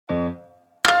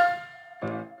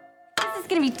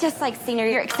gonna be just like senior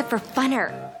year, except for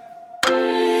funner.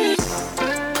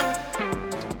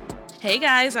 Hey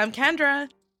guys, I'm Kendra.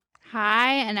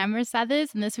 Hi, and I'm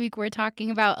Mercedes, and this week we're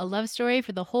talking about a love story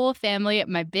for the whole family at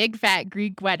my big fat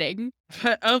Greek wedding.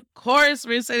 But of course,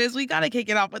 Mercedes, we gotta kick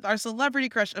it off with our celebrity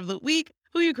crush of the week.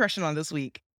 Who are you crushing on this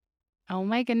week? Oh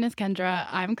my goodness, Kendra,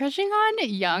 I'm crushing on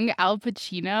young Al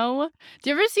Pacino. Do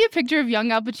you ever see a picture of young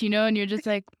Al Pacino and you're just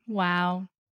like, wow,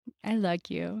 I like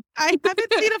you? I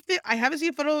haven't seen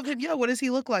a photo of him yet. What does he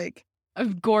look like?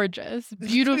 Gorgeous,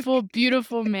 beautiful,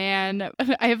 beautiful man.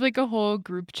 I have like a whole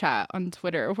group chat on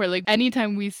Twitter where like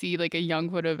anytime we see like a young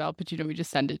photo of Al Pacino, we just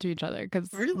send it to each other because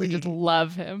we just Really?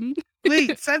 love him.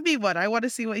 Wait, send me one. I want to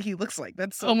see what he looks like.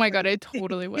 That's so Oh my God, I funny.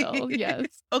 totally will. Yes.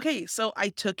 Okay, so I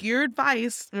took your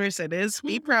advice, Mercedes.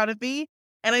 Be proud of me.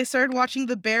 And I started watching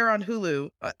The Bear on Hulu,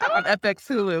 on FX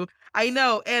Hulu. I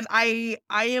know, and I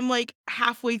am like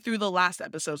halfway through the last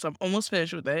episode, so I'm almost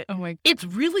finished with it. Oh my It's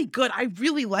really good. I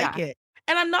really like Yeah. it.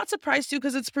 And I'm not surprised too,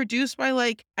 because it's produced by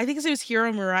like, I think his name is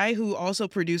Hiro Murai, who also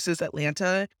produces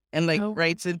Atlanta and like Oh,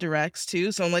 writes and directs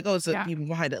too. So I'm like, oh, it's the yeah. people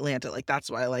behind Atlanta. Like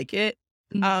that's why I like it.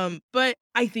 Mm. But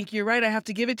I think you're right. I have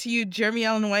to give it to you. Jeremy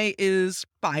Allen White is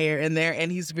fire in there, and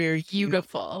he's very cute.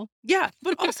 Beautiful. Yeah,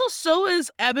 but also so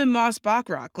is Eben Moss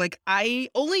Bachrach. Like I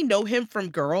only know him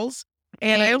from Girls,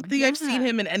 and I don't think I've seen Yeah.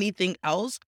 him in anything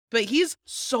else. But he's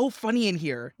so funny in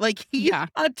here. Like he's Yeah.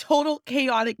 a total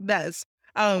chaotic mess.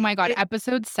 Oh my God, it-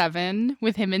 episode 7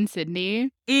 with him and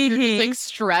Sydney. You're just like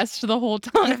stressed the whole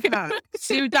time. Yeah.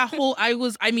 See that whole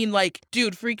like,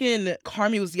 dude, freaking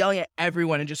Carmi was yelling at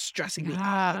everyone and just stressing me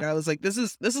out. Like, Yeah. I was like, this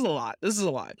is a lot. This is a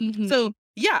lot. Mhm. So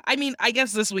yeah, I mean, I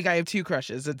guess this week I have two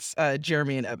crushes. It's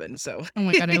Jeremy and Evan. So Oh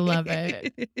my God, I love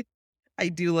it. I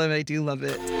do love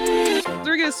it. So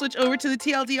we're gonna switch over to the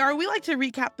TLDR. We like to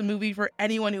recap the movie for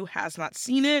anyone who has not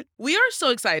seen it. We are so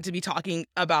excited to be talking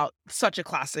about such a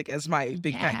classic as My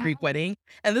Big Fat Yeah. Greek Wedding.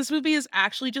 And this movie is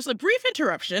actually just a brief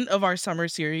interruption of our summer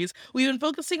series. We've been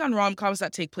focusing on rom-coms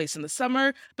that take place in the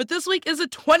summer, but this week is the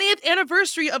 20th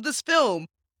anniversary of this film.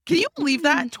 Can you believe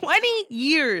that? 20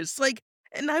 years. Like,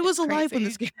 and I was alive when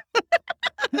this crazy.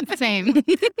 came. Same.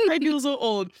 I feel so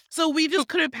old. So we just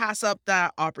couldn't pass up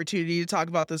that opportunity to talk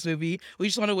about this movie. We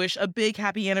just want to wish a big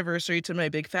happy anniversary to My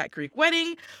Big Fat Greek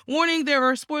Wedding. Warning, there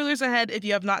are spoilers ahead. If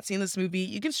you have not seen this movie,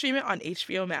 you can stream it on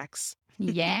HBO Max.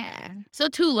 Yeah. So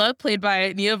Tula, played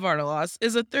by Nia Vardalos,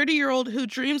 is a 30-year-old who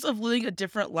dreams of living a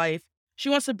different life. She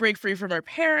wants to break free from her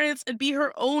parents and be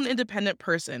her own independent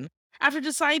person. After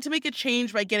deciding to make a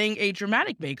change by getting a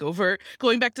dramatic makeover,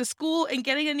 going back to school, and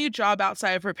getting a new job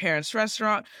outside of her parents'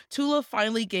 restaurant, Tula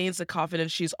finally gains the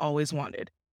confidence she's always wanted.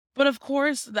 But of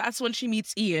course, that's when she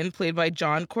meets Ian, played by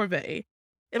John Corbett.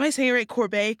 Am I saying it right?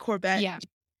 Corbett? Yeah.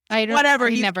 I don't Whatever, I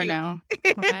he's never cute. know.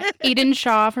 Okay. Aiden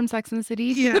Shaw from Sex and the City.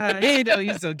 Yeah, I know,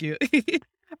 he's so cute.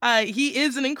 He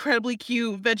is an incredibly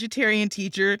cute vegetarian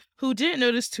teacher who didn't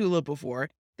notice Tula before.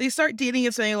 They start dating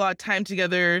and spending a lot of time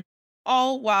together,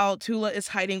 all while Tula is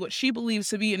hiding what she believes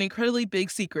to be an incredibly big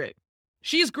secret.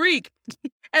 She's Greek.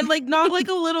 And like not like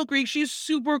a little Greek, she's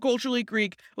super culturally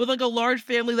Greek with like a large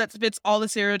family that fits all the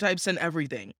stereotypes and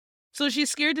everything. So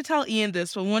she's scared to tell Ian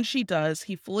this, but once she does,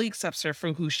 he fully accepts her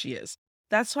for who she is.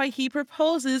 That's why he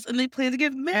proposes and they plan to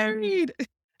get married.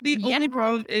 The Yeah. only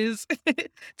problem is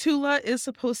Tula is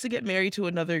supposed to get married to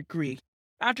another Greek.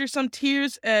 After some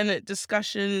tears and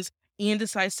discussions, Ian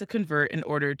decides to convert in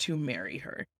order to marry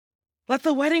her. Let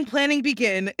the wedding planning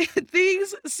begin.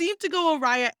 Things seem to go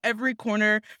awry at every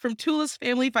corner, from Tula's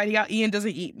family finding out Ian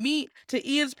doesn't eat meat to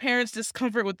Ian's parents'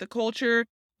 discomfort with the culture.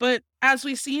 But as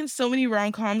we see in so many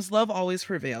rom-coms, love always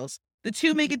prevails. The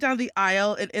two make it down the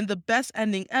aisle and in the best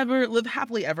ending ever, live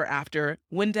happily ever after,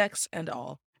 Windex and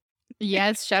all.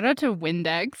 Yes. Shout out to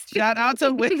Windex. Shout out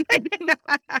to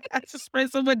Windex. Just spray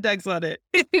some Windex on it.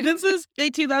 This is a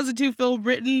 2002 film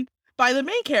written by the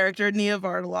main character, Nia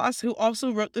Vardalos, who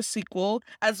also wrote the sequel,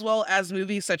 as well as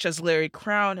movies such as Larry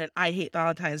Crown and I Hate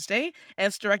Valentine's Day. And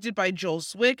it's directed by Joel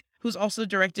Zwick, who's also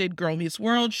directed Girl Meets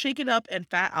World, Shake It Up, and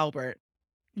Fat Albert.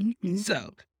 Mhm.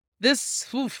 So, this,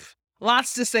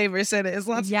 lots to say, Mercedes,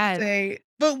 lots Yes. to say.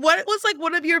 But what was like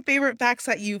one of your favorite facts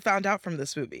that you found out from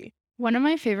this movie? One of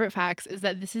my favorite facts is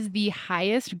that this is the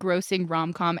highest grossing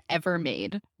rom-com ever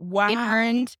made. It Wow.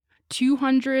 earned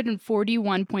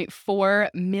 $241.4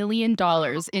 million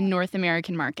in North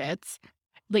American markets.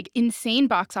 Like insane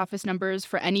box office numbers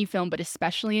for any film, but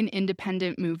especially an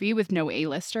independent movie with no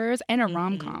A-listers and a Mhm.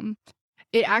 rom-com.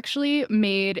 It actually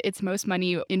made its most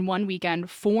money in one weekend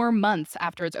 4 months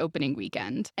after its opening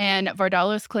weekend. And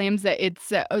Vardalos claims that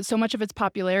it's so much of its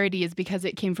popularity is because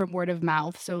it came from word of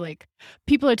mouth. So like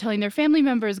people are telling their family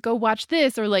members, go watch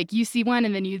this, or like you see one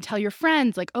and then you tell your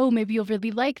friends like, oh, maybe you'll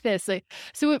really like this. Like,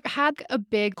 so it had a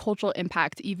big cultural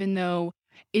impact, even though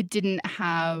it didn't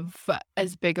have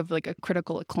as big of like a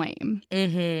critical acclaim.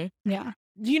 Yeah.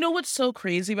 You know what's so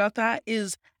crazy about that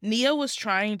is Nia was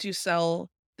trying to sell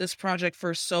this project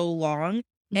for so long,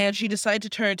 and she decided to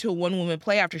turn it into a one-woman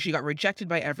play after she got rejected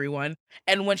by everyone.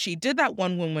 And when she did that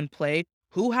one-woman play,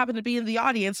 who happened to be in the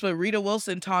audience but Rita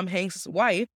Wilson, Tom Hanks'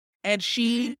 wife, and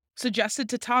she suggested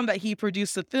to Tom that he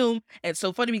produce the film. And it's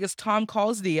so funny because Tom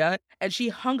calls Nia, and she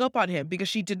hung up on him because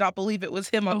she did not believe it was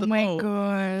him on Oh the my phone.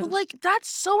 god. But like that's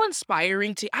so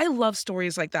inspiring to I love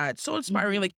stories like that. It's so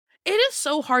inspiring. Like it is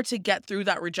so hard to get through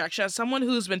that rejection. As someone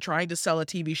who's been trying to sell a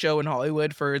TV show in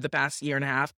Hollywood for the past year and a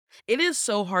half, it is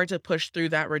so hard to push through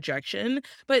that rejection.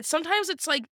 But sometimes it's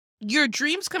like your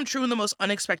dreams come true in the most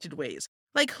unexpected ways.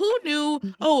 Like who knew,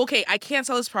 oh, okay, I can't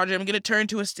sell this project. I'm gonna turn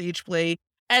to a stage play.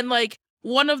 And like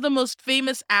one of the most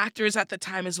famous actors at the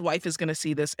time, his wife is gonna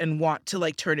see this and want to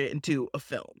like turn it into a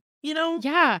film. You know?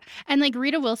 Yeah. And like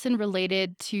Rita Wilson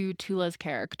related to Tula's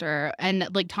character, and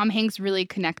like Tom Hanks really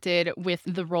connected with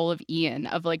the role of Ian,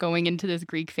 of like going into this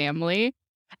Greek family.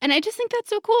 And I just think that's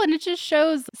so cool. And it just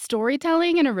shows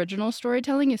storytelling and original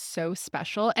storytelling is so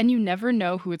special, and you never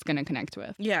know who it's going to connect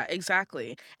with. Yeah,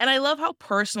 exactly. And I love how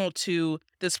personal too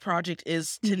this project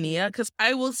is to Nia, because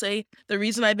I will say the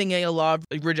reason I've been getting a lot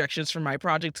of rejections from my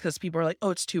projects because people are like,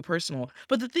 oh, it's too personal.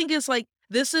 But the thing is, like,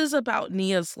 this is about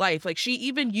Nia's life. Like, she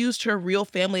even used her real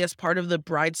family as part of the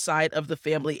bride side of the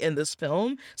family in this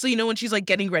film. So, you know, when she's like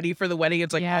getting ready for the wedding,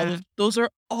 it's like all those are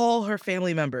all her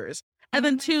family members. And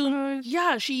then too,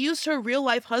 yeah, she used her real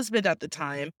life husband at the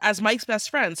time as Mike's best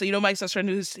friend. So, you know, Mike's best friend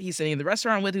who's he's sitting in the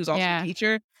restaurant with, who's also a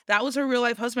teacher. That was her real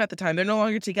life husband at the time. They're no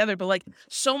longer together, but like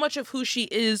so much of who she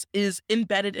is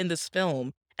embedded in this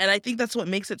film. And I think that's what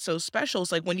makes it so special.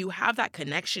 It's like when you have that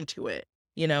connection to it,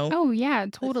 you know? Oh, yeah,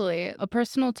 totally. A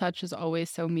personal touch is always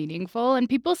so meaningful, and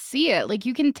people see it. Like,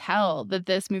 you can tell that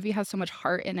this movie has so much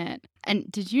heart in it.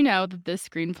 And did you know that this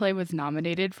screenplay was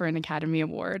nominated for an Academy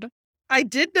Award? I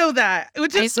did know that,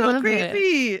 which is so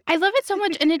crazy. I love it so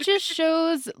much. And it just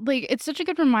shows, like, it's such a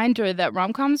good reminder that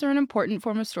rom-coms are an important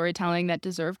form of storytelling that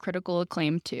deserve critical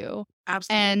acclaim too.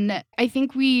 Absolutely. And I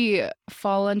think we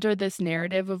fall under this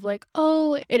narrative of like,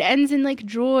 oh, it ends in like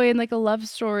joy and like a love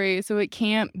story, so it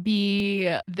can't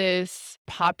be this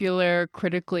popular,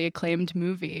 critically acclaimed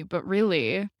movie. But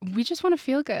really, we just want to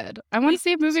feel good. I want to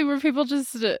see a movie where people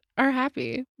just are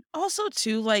happy. Also,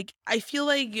 too, like, I feel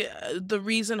like the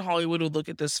reason Hollywood would look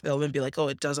at this film and be like, oh,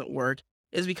 it doesn't work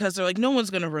is because they're like, no one's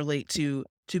going to relate to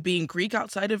being Greek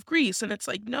outside of Greece. And it's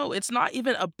like, no, it's not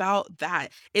even about that.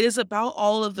 It is about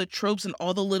all of the tropes and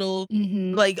all the little,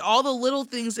 like, all the little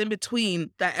things in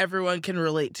between that everyone can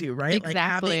relate to, right? Exactly. Like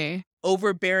having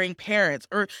overbearing parents,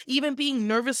 or even being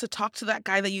nervous to talk to that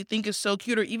guy that you think is so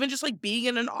cute, or even just like being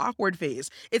in an awkward phase.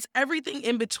 It's everything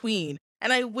in between.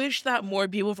 And I wish that more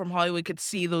people from Hollywood could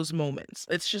see those moments.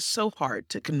 It's just so hard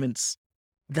to convince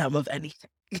them of anything.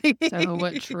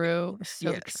 So true.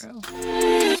 So true.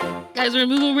 Guys, we're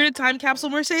moving over to Time Capsule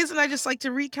Mercedes, and I just like to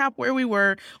recap where we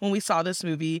were when we saw this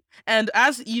movie. And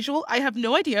as usual, I have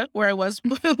no idea where I was,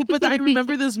 but I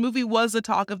remember this movie was the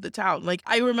talk of the town. Like,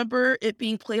 I remember it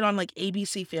being played on like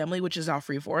ABC Family, which is now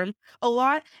Freeform, a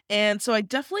lot. And so I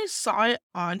definitely saw it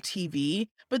on TV,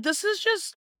 but this is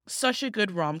just such a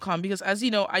good rom-com because, as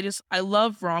you know, I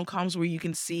love rom-coms where you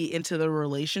can see into the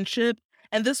relationship.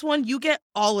 And this one, you get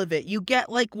all of it. You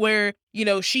get like where, you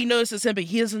know, she notices him, but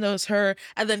he doesn't notice her.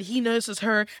 And then he notices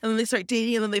her, and then they start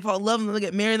dating, and then they fall in love, and then they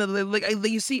get married, and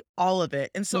then you see all of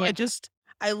it. And so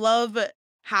I love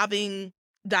having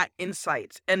that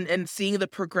insight and seeing the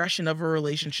progression of a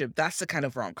relationship. That's the kind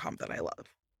of rom-com that I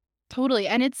love. Totally.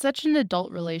 And it's such an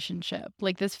adult relationship.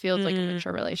 Like, this feels like a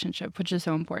mature relationship, which is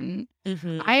so important.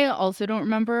 I also don't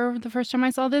remember the first time I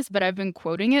saw this, but I've been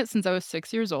quoting it since I was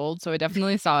 6 years old. So I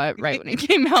definitely saw it right when it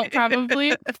came out,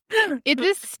 probably. It's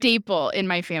a staple in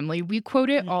my family. We quote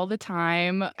it all the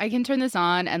time. I can turn this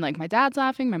on and like my dad's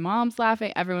laughing, my mom's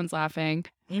laughing, everyone's laughing.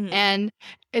 And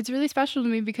it's really special to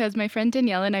me because my friend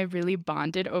Danielle and I really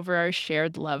bonded over our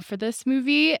shared love for this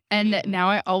movie. And now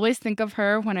I always think of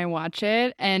her when I watch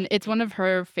it. And it's one of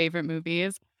her favorite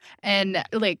movies. And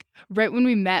like right when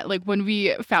we met, like when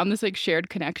we found this like shared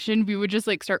connection, we would just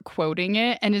like start quoting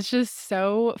it. And it's just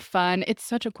so fun. It's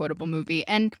such a quotable movie.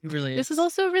 And It really this is is.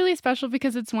 also really special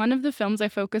because it's one of the films I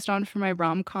focused on for my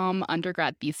rom-com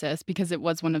undergrad thesis because it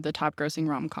was one of the top grossing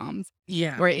rom-coms,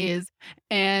 Yeah. or it is.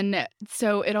 And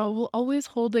so will always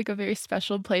hold like a very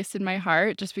special place in my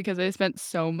heart just because I spent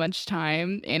so much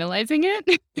time analyzing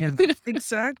it. Yeah.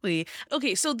 Exactly.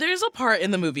 Okay, so there's a part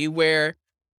in the movie where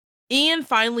Ian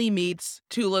finally meets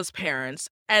Tula's parents,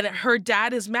 and her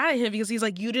dad is mad at him because he's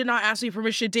like, "You did not ask me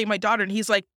permission to date my daughter." And he's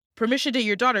like, "Permission to date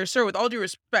your daughter, sir, with all due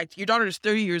respect, your daughter is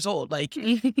 30 years old. Like,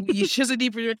 she doesn't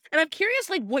need permission." And I'm curious,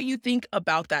 like, what you think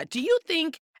about that. Do you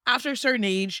think after a certain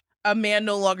age, a man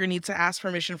no longer needs to ask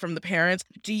permission from the parents?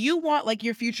 Do you want, like,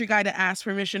 your future guy to ask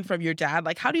permission from your dad?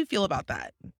 Like, how do you feel about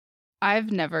that?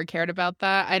 I've never cared about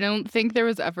that. I don't think there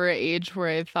was ever an age where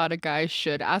I thought a guy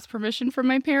should ask permission from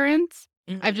my parents.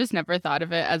 I've Mhm. just never thought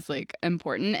of it as like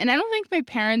important. And I don't think my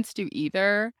parents do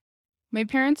either. My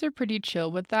parents are pretty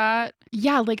chill with that.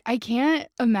 Yeah, like I can't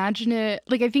imagine it.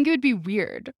 Like I think it would be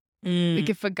weird. Like Mm.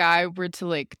 if a guy were to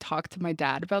like talk to my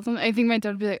dad about something, I think my dad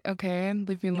would be like, okay,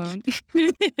 leave me alone.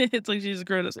 It's like she's a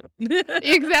grown up.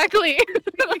 Exactly.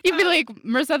 He'd be like,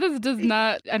 Mercedes does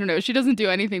not, I don't know, she doesn't do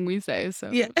anything we say. So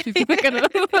Yeah. she's not gonna,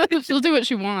 she'll do what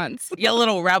she wants. You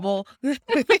little rebel.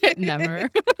 Never.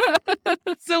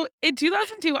 So in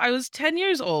 2002, I was 10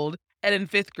 years old and in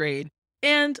fifth grade.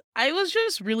 And I was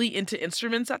just really into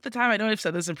instruments at the time. I know I've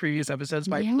said this in previous episodes,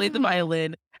 but I played the Yeah.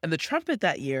 violin and the trumpet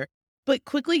that year, but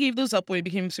quickly gave those up when I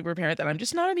became super apparent that I'm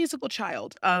just not a musical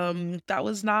child. That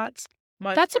was not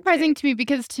my That's forte. surprising to me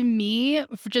because to me,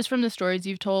 just from the stories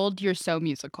you've told, you're so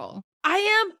musical.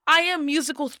 I am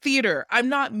musical theater. I'm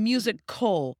not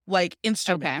musical like Okay.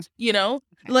 instrument, you know?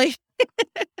 Like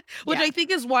which Yeah. I think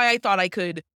is why I thought I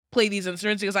could play these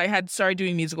instruments because I had started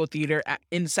doing musical theater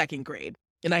in second grade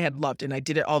and I had loved it and I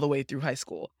did it all the way through high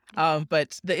school.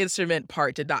 But the instrument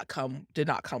part did not come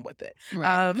with it.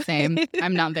 Right. Same.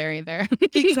 I'm not there either.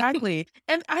 Exactly.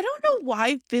 And I don't know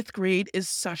why fifth grade is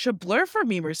such a blur for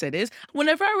me, Mercedes.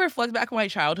 Whenever I reflect back on my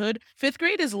childhood, fifth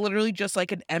grade is literally just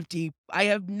like an empty, I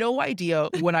have no idea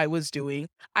what I was doing.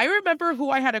 I remember who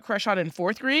I had a crush on in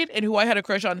fourth grade and who I had a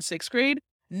crush on in sixth grade.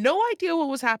 No idea what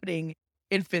was happening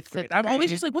in fifth grade. Fifth I'm always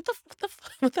grade. just like,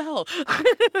 what the hell?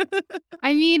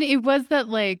 I mean, it was that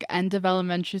like end of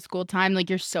elementary school time. Like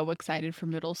you're so excited for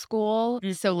middle school.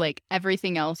 Mm. So like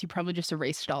everything else, you probably just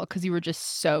erased it all because you were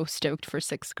just so stoked for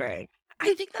sixth grade.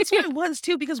 I think that's what it was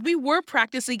too, because we were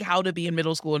practicing how to be in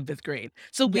middle school and fifth grade.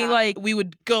 So Yeah. we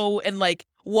would go and like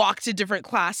walk to different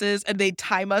classes and they'd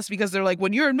time us because they're like,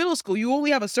 when you're in middle school, you only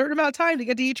have a certain amount of time to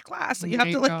get to each class. So Oh you have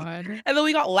my to like, God. and then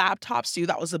we got laptops too.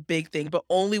 That was a big thing, but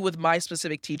only with my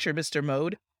specific teacher, Mr.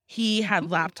 Mode. He had Ooh.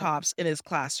 laptops in his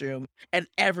classroom and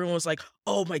everyone was like,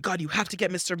 oh my God, you have to get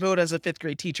Mr. Mode as a fifth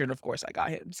grade teacher. And of course I got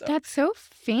him. So That's so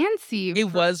fancy it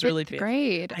for was really fifth fancy.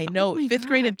 grade. I Oh know, my fifth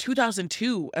grade in God.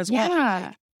 2002 as well.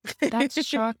 Yeah. That's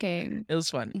shocking. It was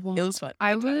fun. It Well, was fun.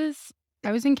 I Good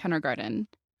time. was in kindergarten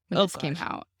when Oh this came gosh.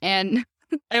 out. And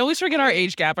I always forget our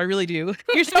age gap. I really do.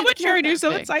 You're so it's mature not and you're that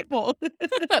so big. insightful.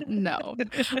 No.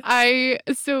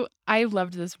 I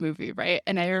loved this movie, right?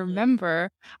 And I remember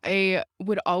I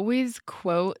would always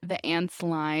quote the aunt's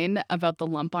line about the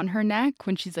lump on her neck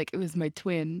when she's like, it was my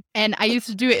twin. And I used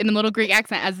to do it in a little Greek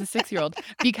accent as a 6-year-old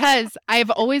because I've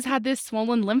always had this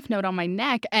swollen lymph node on my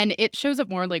neck and it shows up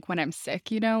more like when I'm sick,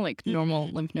 like normal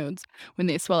lymph nodes when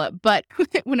they swell up. But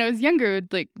when I was younger, it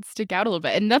would like stick out a little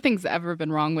bit and nothing's ever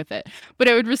been wrong with it. But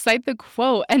I would recite the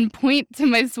quote and point to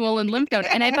my swollen lymph node.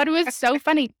 And I thought it was so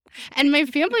funny. And my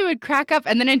family would crack up.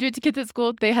 And then I do it to kids at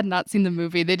school. They had not seen the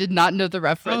movie. They did not know the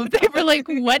reference. They were like,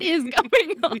 what is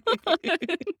going on?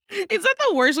 Is that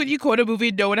the worst when you quote a movie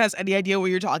and no one has any idea what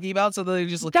you're talking about? So they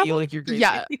just look at That you was, like you're crazy.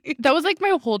 yeah, that was like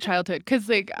my whole childhood. Cause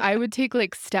like I would take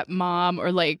like Stepmom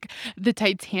or like the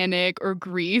Titanic or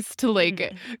Grease to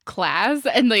like class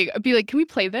and like be like, can we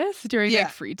play this during Yeah.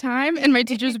 like free time? And my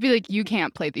teachers would be like, you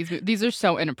can't play these. These are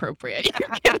so inappropriate. You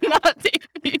cannot take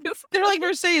these. They're like,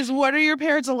 Mercedes, what are your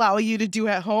parents allowing you to do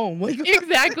at home? Like,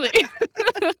 Exactly.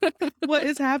 what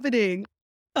is happening?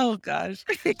 Oh gosh.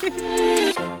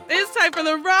 It's time for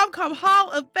the Rom-Com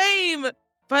Hall of Fame.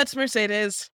 But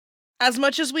Mercedes, as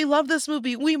much as we love this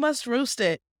movie, we must roast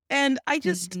it. And I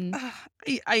just Mhm.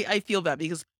 I feel bad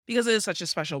because it is such a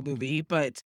special movie,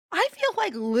 but I feel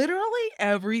like literally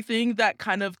everything that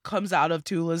kind of comes out of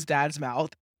Tula's dad's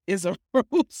mouth is a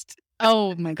roast.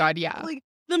 Oh my God. Yeah. Like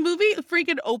The movie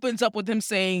freaking opens up with him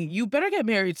saying, "You better get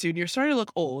married soon. You're starting to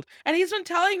look old." And he's been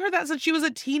telling her that since she was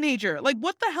a teenager. Like,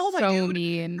 what the hell, my So dude?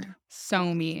 mean.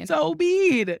 So mean. So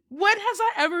mean. When has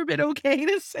that ever been okay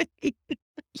to say?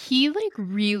 He, like,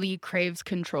 really craves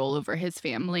control over his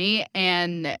family,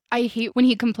 and I hate when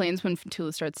he complains when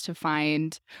Tula starts to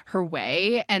find her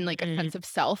way and, like, a sense of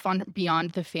self on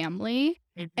beyond the family,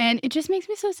 and it just makes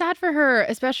me so sad for her,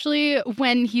 especially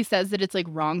when he says that it's, like,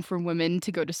 wrong for women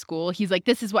to go to school. He's like,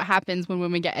 "This is what happens when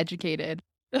women get educated."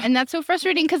 And that's so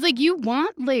frustrating because, like, you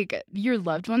want, like, your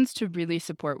loved ones to really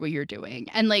support what you're doing,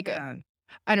 and, like, Yeah.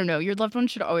 I don't know, your loved one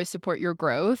should always support your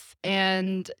growth,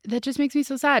 and that just makes me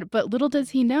so sad, but little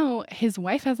does he know, his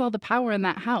wife has all the power in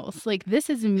that house, like, this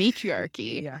is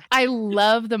matriarchy. Yeah. I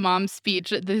love the mom's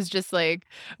speech that is just, like,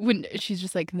 when she's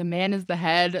just like, "The man is the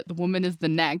head, the woman is the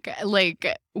neck," like,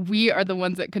 we are the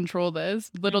ones that control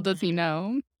this, little does he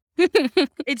know.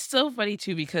 It's so funny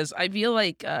too because I feel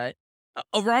like a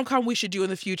rom-com we should do in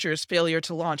the future is Failure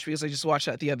to Launch because I just watched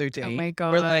that the other Oh day. my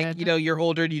Where like, god. you're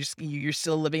older and you're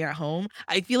still living at home.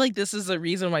 I feel like this is a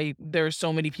reason why there are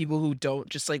so many people who don't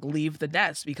just like leave the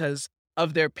nest because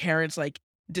of their parents like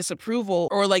disapproval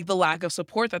or like the lack of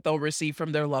support that they'll receive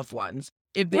from their loved ones.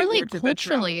 If they Or, were like, to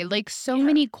venture out. culturally, like, so Yeah.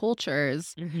 many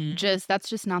cultures, Mhm. that's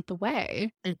just not the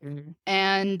way. Mhm.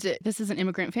 And this is an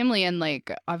immigrant family, and,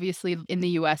 like, obviously in the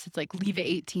US, it's like leave at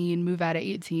 18, move out at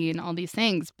 18, all these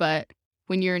things, but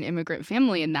when you're an immigrant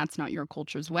family and that's not your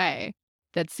culture's way,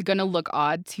 that's gonna look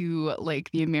odd to, like,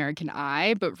 the American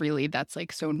eye, but really that's,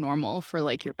 like, so normal for,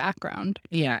 like, your background.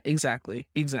 Yeah, exactly.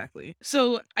 Exactly.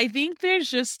 So I think there's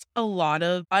just a lot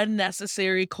of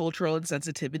unnecessary cultural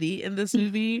insensitivity in this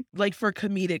movie, like for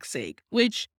comedic sake,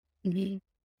 which Mhm.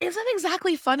 isn't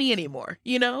exactly funny anymore,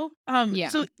 you know? Yeah.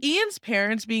 So Ian's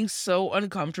parents being so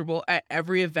uncomfortable at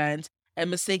every event and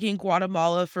mistaking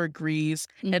Guatemala for Greece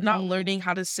and not Mhm. learning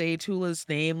how to say Tula's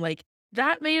name, like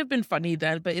that may have been funny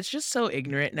then, but it's just so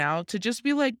ignorant now to just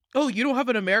be like, "Oh, you don't have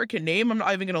an American name? I'm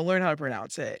not even gonna learn how to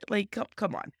pronounce it." Like,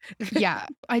 come on. Yeah,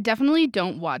 I definitely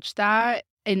don't watch that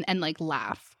and, like,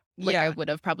 laugh like I Yeah. would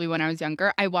have probably when I was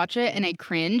younger. I watch it and I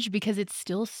cringe because it's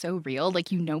still so real, like,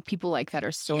 people like that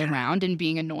are still Yeah. around and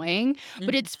being annoying,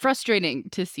 but Mhm. it's frustrating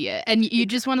to see it, and you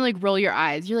just wanna, like, roll your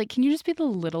eyes. You're like, "Can you just be the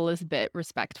littlest bit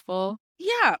respectful?"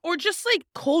 Yeah, or just, like,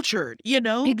 cultured, you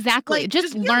know? Exactly, Like,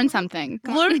 just just learn something.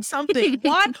 learn something.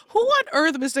 What? Who on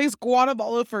earth mistakes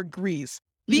Guatemala for Greece?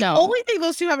 The No, only thing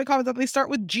those 2 have in common is that they start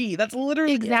with G. That's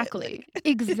literally it. exactly,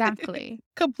 exactly. It's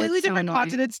Completely so different annoying.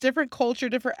 continents, different culture,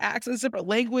 different accents, different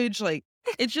language, like,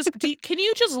 it's just can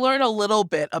you just learn a little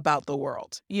bit about the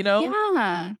world, you know?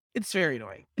 Yeah. It's very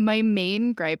annoying. My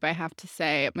main gripe, I have to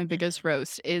say, my biggest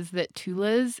roast is that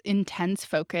Tula's intense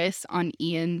focus on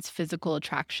Ian's physical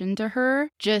attraction to her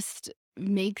just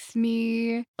makes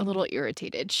me a little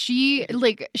irritated. She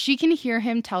can hear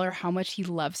him tell her how much he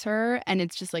loves her, and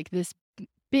it's just like this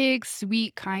big,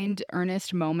 sweet, kind,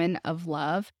 earnest moment of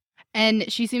love.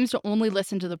 And she seems to only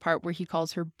listen to the part where he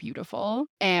calls her beautiful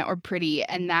or pretty.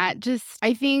 And that just,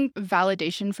 I think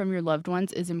validation from your loved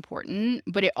ones is important,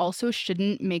 but it also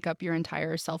shouldn't make up your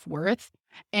entire self worth.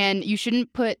 And you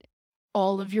shouldn't put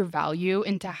all of your value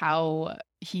into how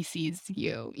he sees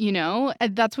you, you know?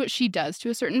 And that's what she does to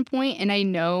a certain point. And I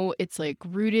know it's like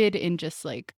rooted in just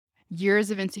like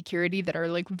years of insecurity that are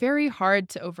like very hard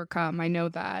to overcome. I know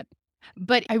that.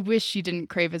 But I wish she didn't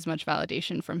crave as much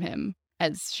validation from him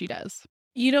as she does.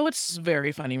 You know what's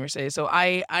very funny, Mercedes? So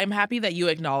I'm happy that you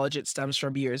acknowledge it stems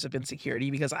from years of insecurity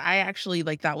because I actually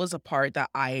like that was a part that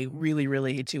I really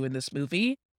related to in this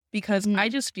movie because I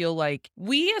Mhm. just feel like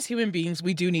we as human beings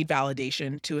we do need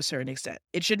validation to a certain extent.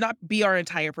 It should not be our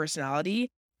entire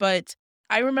personality, but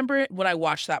I remember when I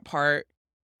watched that part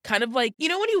kind of like,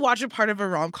 when you watch a part of a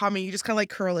rom-com and you just kinda, like,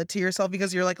 curl it to yourself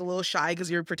because you're, like, a little shy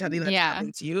because you're pretending that's Yeah.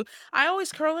 happening to you. I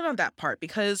always curl in on that part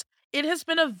because it has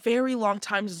been a very long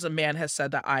time since a man has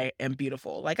said that I am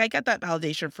beautiful. Like, I get that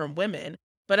validation from women,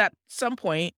 but at some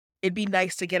point, it'd be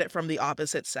nice to get it from the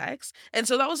opposite sex, and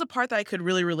so that was a part that I could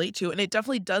really relate to, and it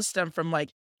definitely does stem from,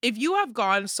 like, if you have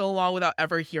gone so long without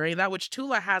ever hearing that, which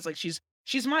Tula has, like, she's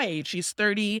my age, she's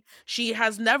 30, she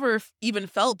has never even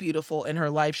felt beautiful in her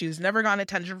life. She's never gotten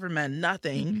attention from men,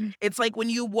 nothing. Mhm. It's like when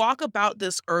you walk about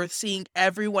this earth seeing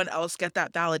everyone else get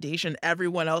that validation,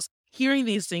 everyone else hearing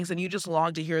these things, and you just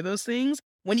long to hear those things.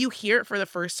 When you hear it for the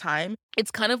first time,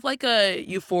 it's kind of like a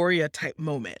euphoria type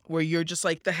moment where you're just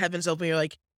like the heavens open. You're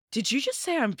like, did you just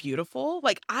say I'm beautiful?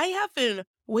 Like, I have been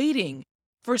waiting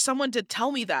for someone to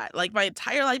tell me that like my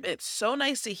entire life. It's so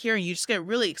nice to hear, and you just get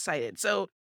really excited. So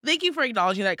thank you for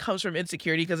acknowledging that it comes from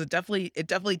insecurity because it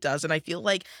definitely does. And I feel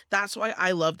like that's why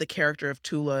I love the character of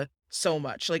Tula so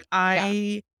much. Like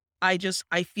Yeah.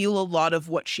 I feel a lot of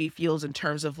what she feels in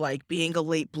terms of like being a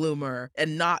late bloomer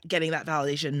and not getting that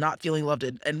validation, not feeling loved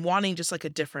and wanting just like a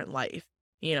different life,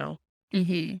 you know? hmm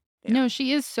Yeah. No,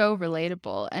 she is so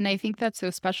relatable. And I think that's so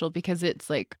special because it's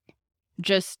like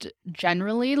just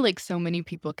generally like so many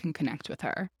people can connect with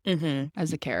her Mm-hmm.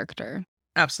 as a character.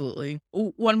 Absolutely.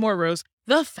 Ooh, one more rose.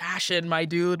 The fashion, my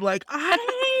dude. Like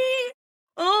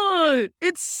oh,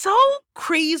 it's so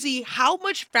crazy how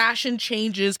much fashion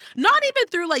changes, not even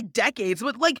through like decades,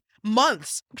 but like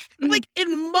months. Mhm. Like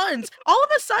in months, all of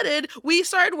a sudden we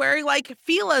started wearing like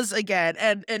Fila's again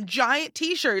and giant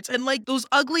t-shirts and like those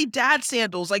ugly dad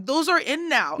sandals. Like those are in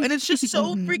now. And it's just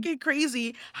so Mhm. freaking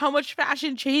crazy how much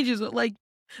fashion changes. But like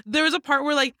there was a part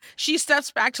where like she steps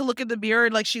back to look in the mirror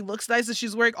and like she looks nice and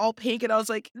she's wearing all pink and I was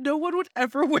like, no one would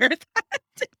ever wear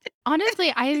that.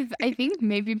 Honestly, I think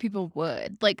maybe people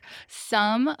would. Like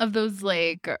some of those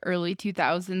like early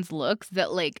 2000s looks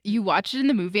that like you watch it in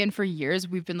the movie and for years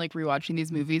we've been like rewatching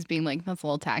these movies being like that's a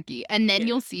little tacky. And then Yeah.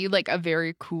 you'll see like a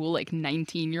very cool like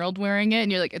 19-year-old wearing it and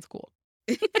you're like it's cool.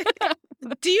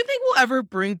 Do you think we'll ever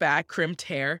bring back crimped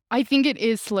hair? I think it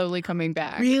is slowly coming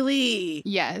back. Really?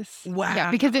 Yes. Yeah,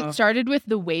 because it Wow. started with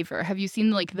the waver. Have you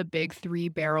seen like the big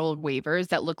 3-barrel wavers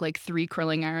that look like 3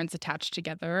 curling irons attached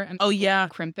together and Oh people yeah.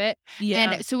 crimp it?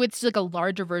 Yeah. And so it's like a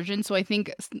larger version. So I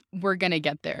think we're gonna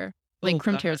get there. Like Oh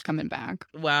crimped hair god. is coming back.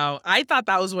 Wow. I thought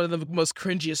that was one of the most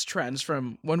cringiest trends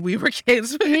from when we were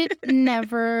kids. It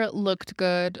never looked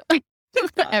good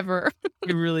ever.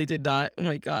 It really did not. Oh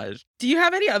my gosh. Do you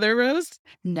have any other Rose?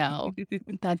 No,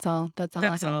 that's all. That's all I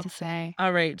That's have all. to say.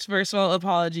 All right. First of all,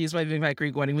 apologies by being back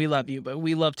Greek wedding. We love you, but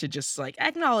we love to just like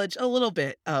acknowledge a little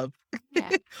bit of Yeah.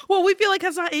 well, we feel like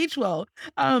has not aged well.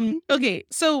 Okay,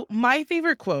 so my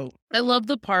favorite quote, I love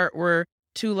the part where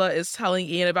Tula is telling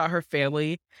Ian about her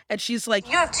family, and she's like,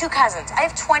 You have 2 cousins. I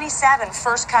have 27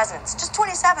 first cousins. Just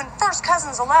 27 first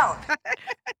cousins alone.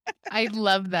 I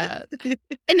love that.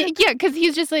 And yeah, because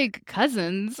he's just like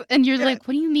cousins, and you're Yeah. like,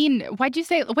 what do you mean? How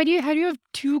do you have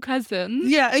 2 cousins?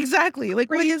 yeah, exactly. Like,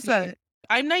 what is Crazy. that?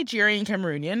 I'm Nigerian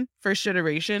Cameroonian, first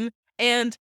generation,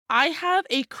 and I have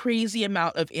a crazy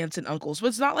amount of aunts and uncles, but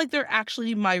it's not like they're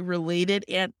actually my related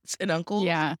aunts and uncles.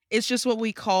 Yeah. It's just what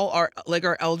we call our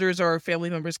elders or our family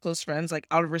members, close friends, like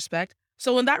out of respect.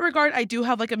 So in that regard, I do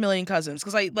have like a million cousins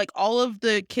because I like all of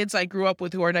the kids I grew up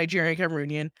with who are Nigerian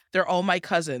Cameroonian, they're all my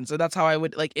cousins. So that's how I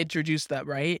would like introduce them,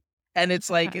 right? And it's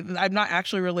like Okay. I'm not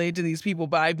actually related to these people,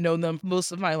 but I've known them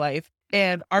most of my life.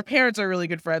 And our parents are really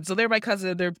good friends. So they're my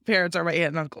cousin, their parents are my aunt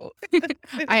and uncle.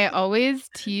 I always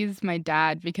tease my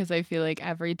dad because I feel like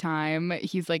every time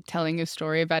he's like telling a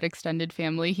story about extended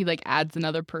family, he like adds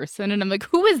another person, and I'm like,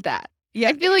 who is that? Yeah.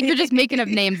 I feel like you're just making up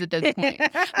names at this point.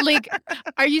 Like,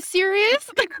 are you serious?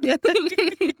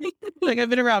 Like I've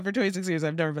been around for 26 years.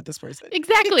 I've never met this person.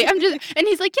 Exactly. I'm just, and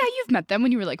he's like, yeah, you've met them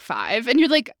when you were like 5, and you're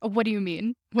like, what do you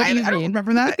mean? What do you I don't mean?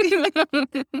 remember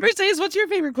that. Mercedes, what's your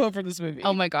favorite quote from this movie?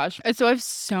 Oh my gosh. So I have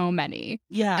so many.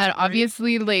 yeah. And right?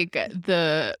 obviously, like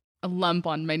the lump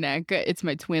on my neck, it's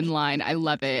my twin line. I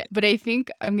love it. But I think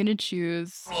I'm going to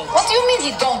choose. What do you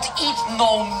mean you don't eat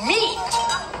no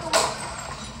meat?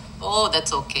 Oh,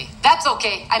 that's okay. That's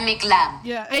okay. I make lamb.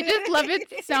 Yeah. I just love it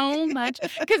so much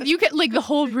because you get like the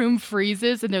whole room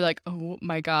freezes and they're like, oh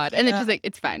my God. And it's just like,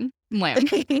 it's fine. Lamb.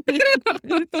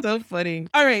 so funny.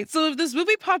 All right. So if this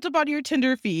movie popped up on your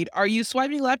Tinder feed, are you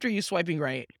swiping left or are you swiping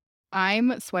right?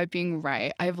 I'm swiping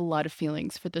right. I have a lot of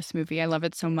feelings for this movie. I love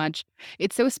it so much.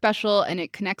 It's so special and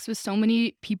it connects with so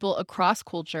many people across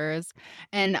cultures.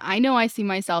 And I know I see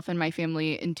myself and my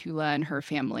family in Tula and her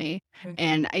family.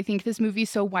 And I think this movie is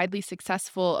so widely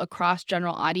successful across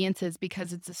general audiences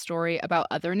because it's a story about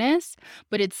otherness,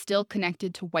 but it's still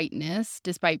connected to whiteness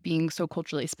despite being so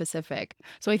culturally specific.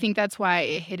 So I think that's why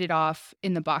it hit it off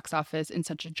in the box office in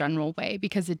such a general way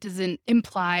because it doesn't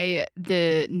imply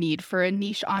the need for a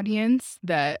niche audience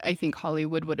that I think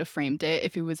Hollywood would have framed it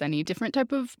if it was any different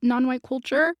type of non-white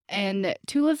culture. And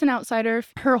Tula's an outsider.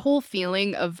 Her whole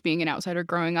feeling of being an outsider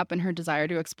growing up and her desire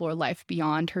to explore life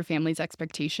beyond her family's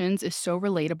expectations is so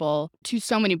relatable to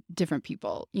so many different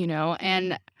people, you know?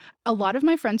 And a lot of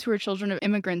my friends who are children of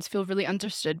immigrants feel really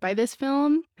understood by this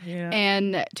film Yeah.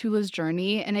 and Tula's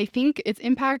journey. And I think its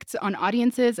impact on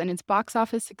audiences and its box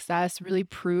office success really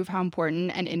prove how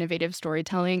important and innovative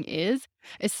storytelling is,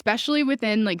 especially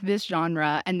within like this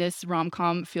genre and this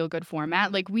rom-com feel-good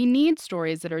format. Like we need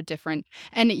stories that are different.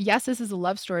 And yes, this is a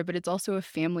love story, but it's also a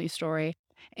family story.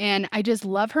 And I just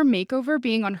love her makeover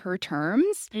being on her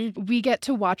terms. We get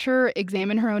to watch her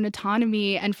examine her own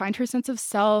autonomy and find her sense of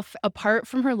self apart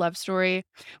from her love story.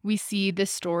 We see this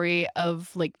story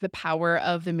of like the power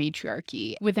of the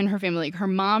matriarchy within her family. Like her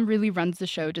mom really runs the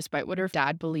show despite what her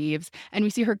dad believes. And we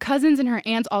see her cousins and her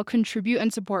aunts all contribute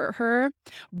and support her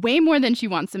way more than she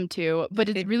wants them to. But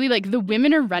it's really like the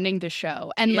women are running the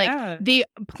show. And like Yeah. they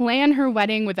plan her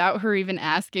wedding without her even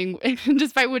asking,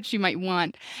 despite what she might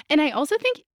want. And I also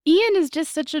think Ian is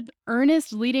just such an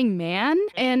earnest leading man,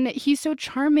 and he's so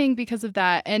charming because of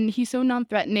that, and he's so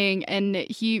non-threatening, and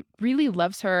he really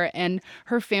loves her, and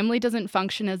her family doesn't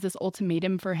function as this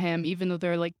ultimatum for him, even though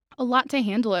they're like a lot to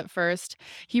handle at first.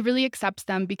 He really accepts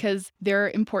them because they're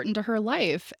important to her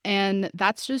life, and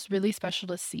that's just really special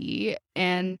to see.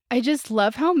 And I just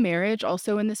love how marriage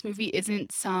also in this movie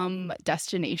isn't some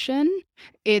destination.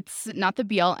 It's not the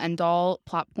be all end all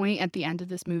plot point at the end of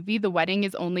this movie. The wedding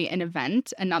is only an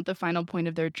event and not the final point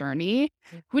of their journey,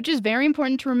 which is very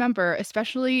important to remember,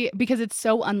 especially because it's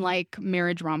so unlike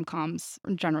marriage rom-coms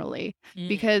generally.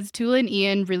 Because Tula and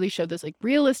Ian really show this like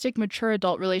realistic, mature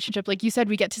adult relationship. Like you said,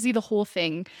 we get to see the whole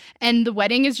thing, and the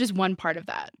wedding is just one part of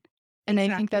that. And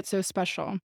I think that's so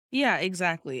special. Yeah,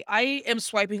 exactly. I am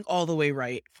swiping all the way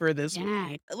right for this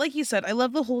movie. Like you said, I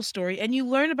love the whole story, and you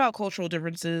learn about cultural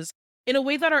differences in a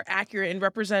way that are accurate and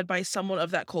represented by someone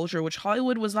of that culture, which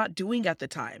Hollywood was not doing at the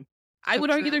time. I So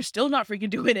would argue true. they're still not freaking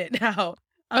doing it now.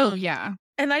 Oh, yeah.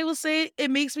 And I will say it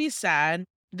makes me sad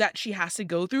that she has to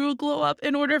go through a glow up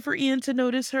in order for Ian to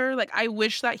notice her. Like, I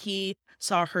wish that he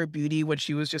saw her beauty when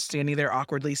she was just standing there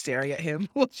awkwardly staring at him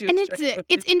while she was And trying to-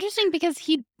 it's interesting because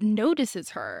he notices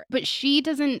her, but she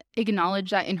doesn't acknowledge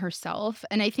that in herself.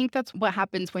 And I think that's what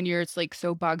happens when you're like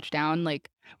so bogged down, like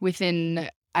within,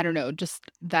 I don't know, just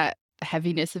that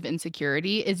heaviness of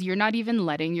insecurity, is you're not even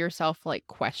letting yourself like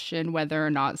question whether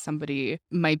or not somebody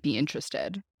might be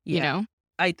interested, you Yeah. know?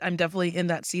 I'm definitely in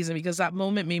that season because that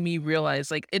moment made me realize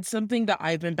like it's something that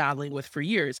I've been battling with for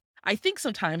years. I think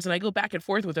sometimes, and I go back and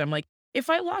forth with them, like, if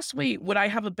I lost weight, would I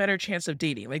have a better chance of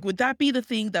dating? Like, would that be the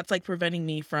thing that's like preventing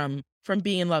me from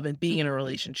being in love and being in a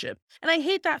relationship? And I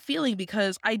hate that feeling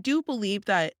because I do believe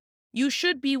that you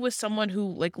should be with someone who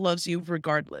like loves you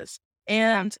regardless.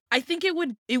 And I think it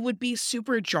would be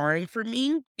super jarring for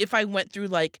me if I went through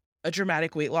like a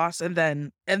dramatic weight loss and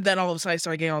then all of a sudden I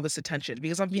started getting all this attention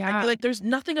because I Yeah. feel like there's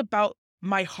nothing about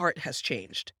my heart has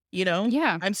changed, you know?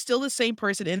 Yeah. I'm still the same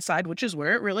person inside, which is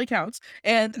where it really counts.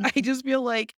 And I just feel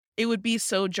like it would be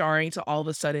so jarring to all of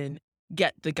a sudden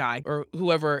get the guy or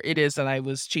whoever it is that I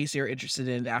was chasing or interested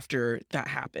in after that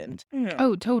happened. Yeah.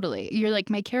 Oh, totally. You're like,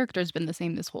 my character's been the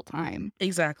same this whole time.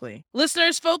 Exactly.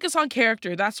 Listeners, focus on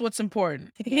character. That's what's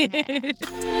important. We're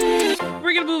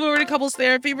going to move over to couples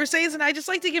therapy. Mercedes and I just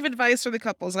like to give advice for the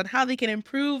couples on how they can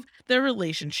improve their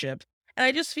relationship. And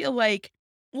I just feel like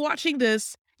watching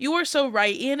this, you are so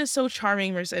right. Ian is so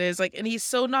charming, Mercedes, like, and he's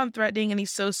so non-threatening and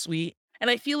he's so sweet. And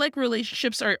I feel like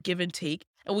relationships are give and take.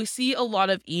 And we see a lot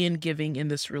of Ian giving in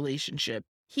this relationship.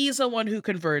 He's the one who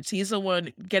converts. He's the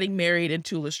one getting married in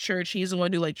Tula's church. He's the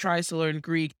one who like tries to learn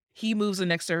Greek. He moves in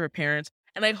next to her parents.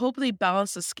 And I hope they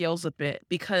balance the scales a bit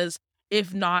because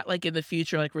if not, like in the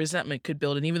future, like resentment could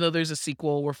build. And even though there's a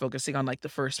sequel, we're focusing on like the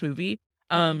first movie.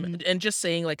 And just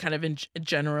saying like kind of in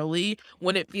generally,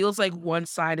 when it feels like one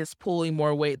side is pulling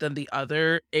more weight than the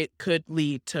other, it could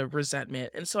lead to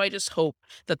resentment. And so I just hope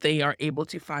that they are able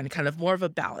to find kind of more of a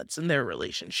balance in their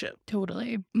relationship.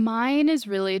 Totally. Mine is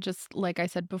really just like I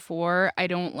said before, I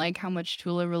don't like how much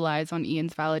Tula relies on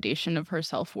Ian's validation of her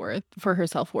self-worth for her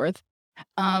self-worth.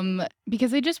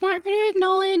 Because I just want her to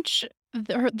acknowledge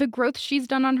the growth she's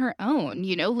done on her own,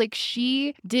 you know, like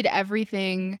she did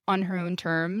everything on her own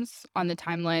terms on the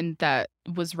timeline that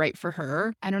was right for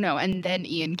her. I don't know. And then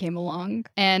Ian came along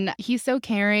and he's so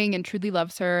caring and truly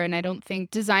loves her. And I don't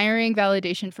think desiring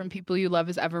validation from people you love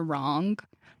is ever wrong,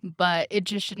 but it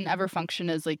just shouldn't ever function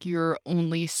as like your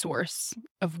only source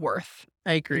of worth.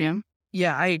 I agree. You know?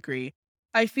 Yeah, I agree.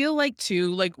 I feel like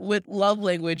too, like with love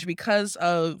language, because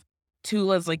of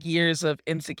Tula's like years of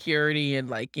insecurity and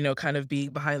like, you know, kind of being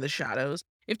behind the shadows.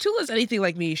 If Tula's anything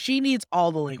like me, she needs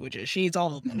all the languages. She needs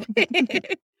all of them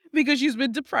because she's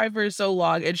been deprived for so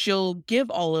long and she'll give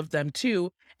all of them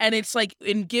too. And it's like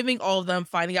in giving all of them,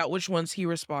 finding out which ones he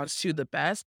responds to the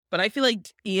best. But I feel like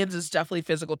Ian's is definitely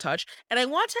physical touch. And I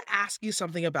want to ask you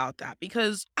something about that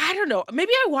because I don't know,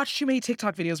 maybe I watch too many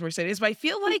TikTok videos, Mercedes, but I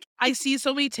feel like I see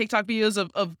so many TikTok videos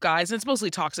of guys, and it's mostly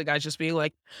toxic guys just being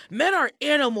like, men are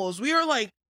animals. We are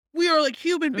like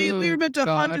human beings. We Oh, are meant to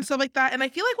hunt God. and stuff like that. And I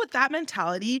feel like with that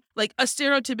mentality, like a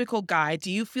stereotypical guy,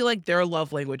 do you feel like their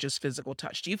love language is physical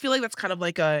touch? Do you feel like that's kind of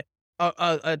like a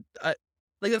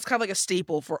Like that's kind of like a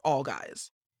staple for all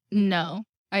guys. No,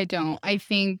 I don't. I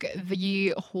think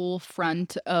the whole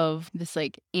front of this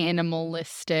like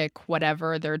animalistic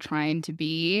whatever they're trying to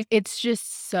be, it's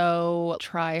just so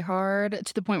try hard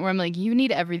to the point where I'm like, you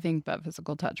need everything but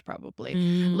physical touch, probably.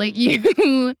 Like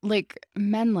you like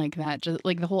men like that, just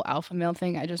like the whole alpha male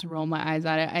thing, I just roll my eyes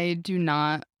at it. I do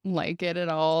not like it at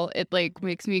all. It like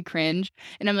makes me cringe.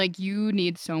 And I'm like, you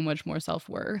need so much more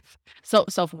self-worth,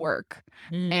 self-work.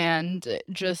 Mm. And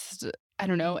just I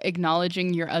don't know,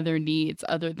 acknowledging your other needs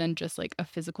other than just like a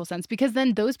physical sense, because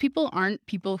then those people aren't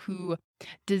people who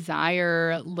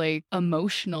desire like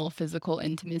emotional physical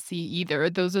intimacy either.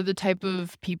 Those are the type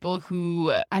of people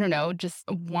who, I don't know, just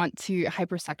want to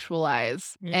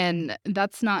hypersexualize. Yeah. And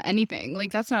that's not anything.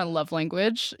 Like, that's not a love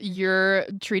language. You're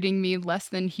treating me less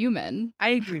than human. I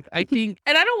agree. I think,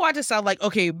 and I don't want to sound like,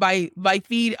 okay, my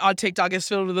feed on TikTok is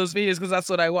filled with those videos because that's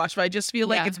what I watch, but I just feel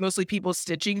like Yeah. it's mostly people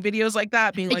stitching videos like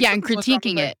that, being like, Yeah, and "What's wrong with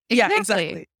critiquing my-" it. Yeah,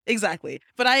 Exactly. exactly.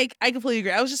 But I completely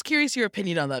agree. I was just curious your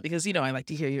opinion on that because, I like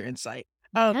to hear your insight.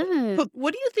 Yes. But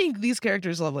what do you think these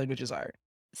characters' love languages are?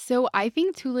 So I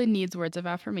think Tula needs words of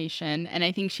affirmation, and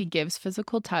I think she gives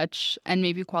physical touch and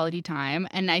maybe quality time.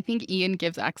 And I think Ian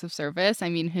gives acts of service. I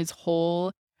mean, his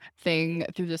whole thing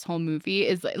through this whole movie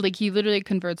is like he literally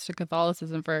converts to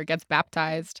Catholicism for gets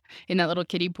baptized in that little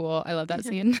kiddie pool. I love that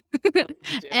scene.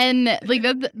 And like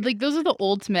that, like those are the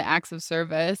ultimate acts of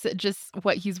service. Just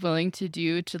what he's willing to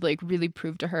do to like really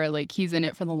prove to her like he's in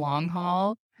it for the long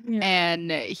haul. Yeah.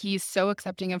 And he's so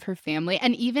accepting of her family.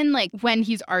 And even like when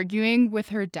he's arguing with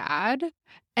her dad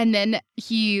and then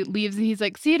he leaves and he's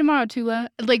like, see you tomorrow, Tula.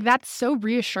 Like that's so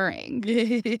reassuring.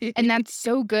 And that's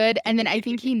so good. And then I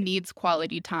think he needs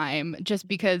quality time just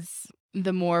because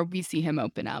the more we see him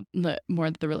open up, the more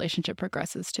the relationship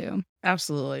progresses too.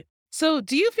 Absolutely. So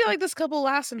do you feel like this couple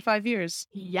lasts in 5 years?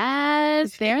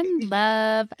 Yes, they're in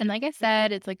love. And like I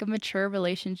said, it's like a mature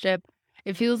relationship.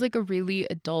 It feels like a really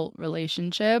adult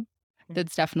relationship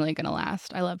that's definitely going to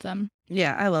last. I love them.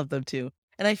 Yeah, I love them too.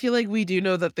 And I feel like we do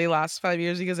know that they last 5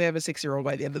 years because they have a 6-year-old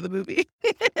by the end of the movie.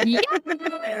 Yeah.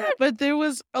 But there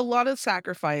was a lot of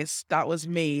sacrifice that was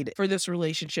made for this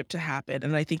relationship to happen.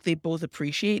 And I think they both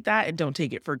appreciate that and don't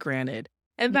take it for granted.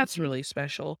 And that's really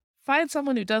special. Find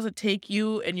someone who doesn't take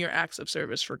you and your acts of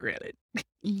service for granted.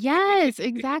 Yes,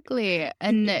 exactly.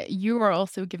 And you are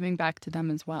also giving back to them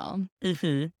as well.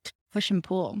 Mm-hmm. Push and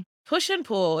pull. Push and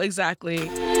pull, exactly.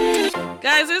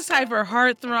 Guys, it's time for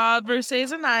Heartthrob.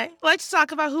 Mercedes and I like to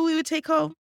talk about who we would take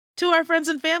home to our friends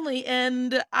and family.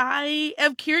 And I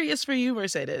am curious for you,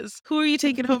 Mercedes. Who are you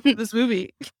taking home from this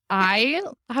movie? I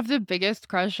have the biggest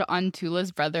crush on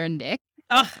Tula's brother, Nick.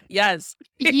 Oh, yes.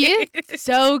 He is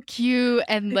so cute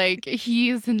and like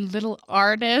he's a little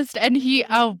artist and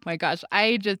oh my gosh,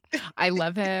 I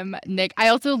love him. Nick. I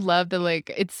also love the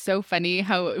like it's so funny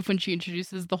how when she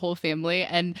introduces the whole family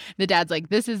and the dad's like,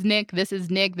 this is Nick, this is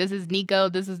Nick, this is Nico,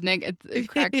 this is Nick. It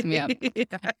cracks me up.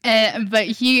 But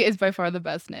he is by far the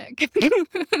best Nick.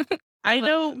 I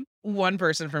know one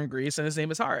person from Greece and his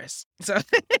name is Horace. So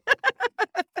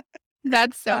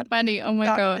that's so funny. Oh my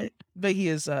God. But he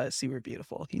is super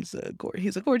beautiful. He's a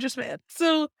gorgeous man.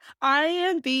 So I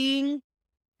am being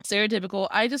stereotypical.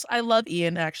 I love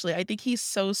Ian, actually. I think he's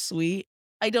so sweet.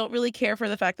 I don't really care for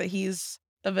the fact that he's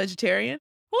a vegetarian.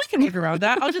 Well, we can work around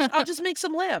that. I'll just make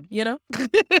some lamb,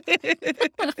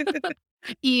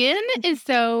 Ian is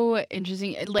so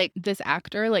interesting. Like this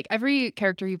actor, like every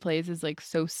character he plays is like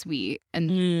so sweet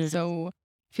and so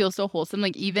feels so wholesome.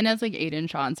 Like even as like Aiden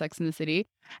Shaw in Sex and the City.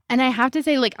 And I have to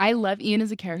say, like, I love Ian as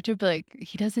a character, but like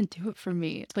he doesn't do it for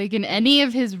me. Like in any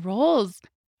of his roles.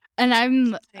 And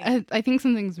I think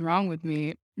something's wrong with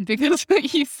me because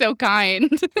he's so kind.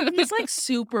 He's like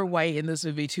super white in this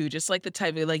movie too. Just like the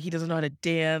type of like he doesn't know how to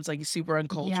dance, like he's super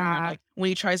uncultured. Yeah. Like when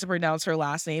he tries to pronounce her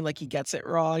last name, like he gets it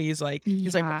wrong. He's like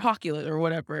Yeah. Popular or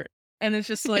whatever. And it's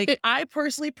just like I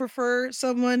personally prefer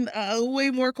someone way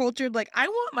more cultured. Like I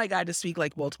want my guy to speak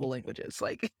like multiple languages,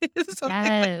 like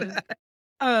something like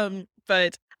that.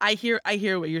 But I hear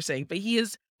what you're saying. But he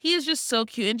is just so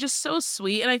cute and just so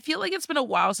sweet. And I feel like it's been a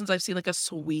while since I've seen like a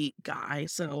sweet guy.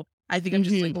 So I think I'm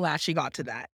just like glad she got to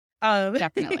that.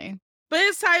 Definitely. But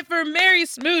it's time for Mary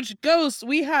Smooch Ghost.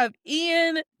 We have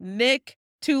Ian, Nick,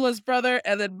 Tula's brother,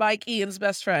 and then Mike, Ian's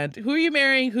best friend. Who are you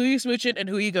marrying? Who are you smooching? And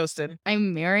who are you ghosting?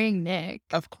 I'm marrying Nick.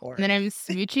 Of course. And then I'm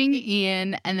smooching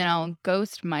Ian, and then I'll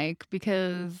ghost Mike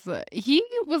because he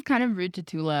was kind of rude to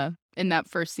Tula in that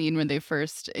first scene when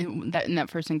in that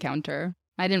first encounter.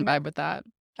 I didn't vibe with that.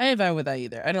 I didn't vibe with that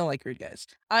either. I don't like rude guys.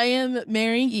 I am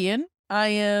marrying Ian. I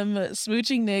am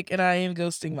smooching Nick, and I am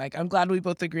ghosting Mike. I'm glad we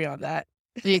both agree on that.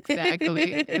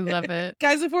 Exactly. I love it.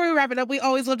 Guys, before we wrap it up, we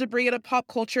always love to bring in a pop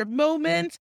culture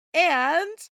moment. And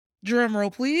drum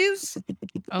roll, please.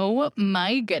 Oh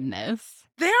my goodness.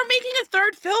 They are making a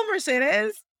third film,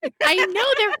 Mercedes. I know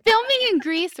they're filming in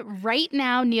Greece right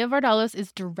now. Nia Vardalos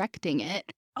is directing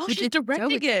it. Oh, which she's is so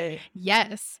directing ex- it.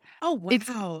 Yes. Oh, It's-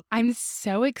 wow. I'm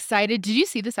so excited. Did you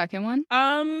see the second one?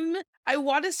 I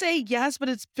want to say yes, but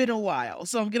it's been a while,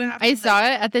 so I'm gonna have to I say- saw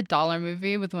it at the Dollar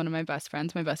Movie with one of my best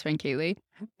friends, Kaylee.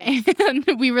 And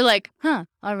we were like, huh,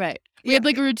 all right. We had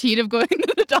like a routine of going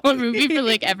to the Dollar Movie for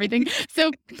like everything.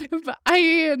 So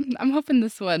I'm hoping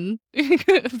this one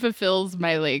fulfills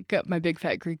my big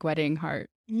fat Greek wedding heart.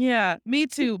 Yeah, me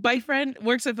too. My friend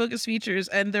works at Focus Features,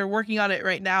 and they're working on it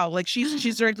right now. Like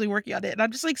she's directly working on it, and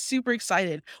I'm just like super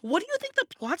excited. What do you think the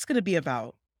plot's gonna be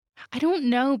about? I don't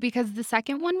know because the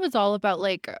second one was all about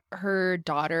like her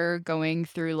daughter going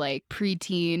through like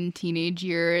preteen, teenage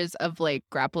years of like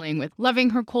grappling with loving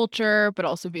her culture, but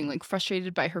also being like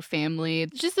frustrated by her family.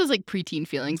 It's just those like preteen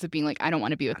feelings of being like, I don't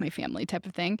want to be with my family type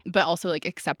of thing, but also like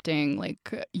accepting like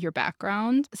your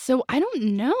background. So I don't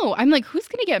know. I'm like, who's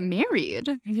going to get married?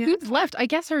 Who's left? I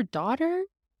guess her daughter.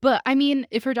 But I mean,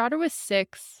 if her daughter was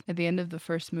 6 at the end of the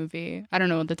first movie, I don't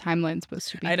know what the timeline's supposed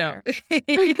to be. I know.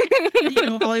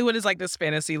 there. Hollywood is like this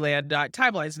fantasy land.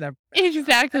 Timelines never.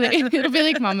 Exactly. It'll be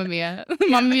like Mamma Mia.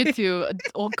 Mamma Mia 2,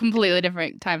 a completely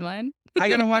different timeline. I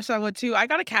gotta watch that one too. I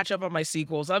gotta catch up on my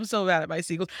sequels. I'm so bad at my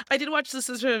sequels. I did watch The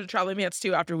Sister of Charlie Mance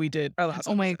too after we did our last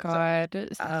Oh my episode,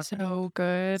 God. So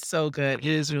good. So good. It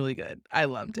is really good. I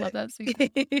loved Love it. that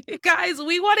sequel. Guys,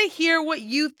 we want to hear what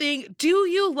you think. Do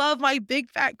you love My Big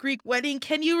Fat Greek Wedding?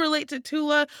 Can you relate to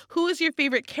Tula? Who is your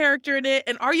favorite character in it?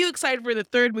 And are you excited for the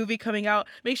third movie coming out?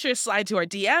 Make sure to slide to our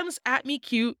DMs at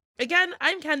MeCute. Again,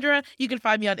 I'm Kendra. You can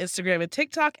find me on Instagram and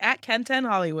TikTok at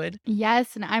Ken10Hollywood.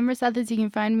 Yes, and I'm Mercedes. You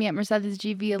can find me at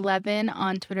MercedesGV11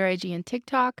 on Twitter, IG, and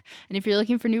TikTok. And if you're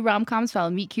looking for new rom-coms, follow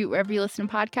Meet Cute wherever you listen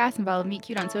to podcasts and follow Meet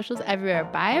Cute on socials everywhere.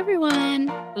 Bye, everyone.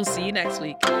 We'll see you next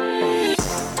week.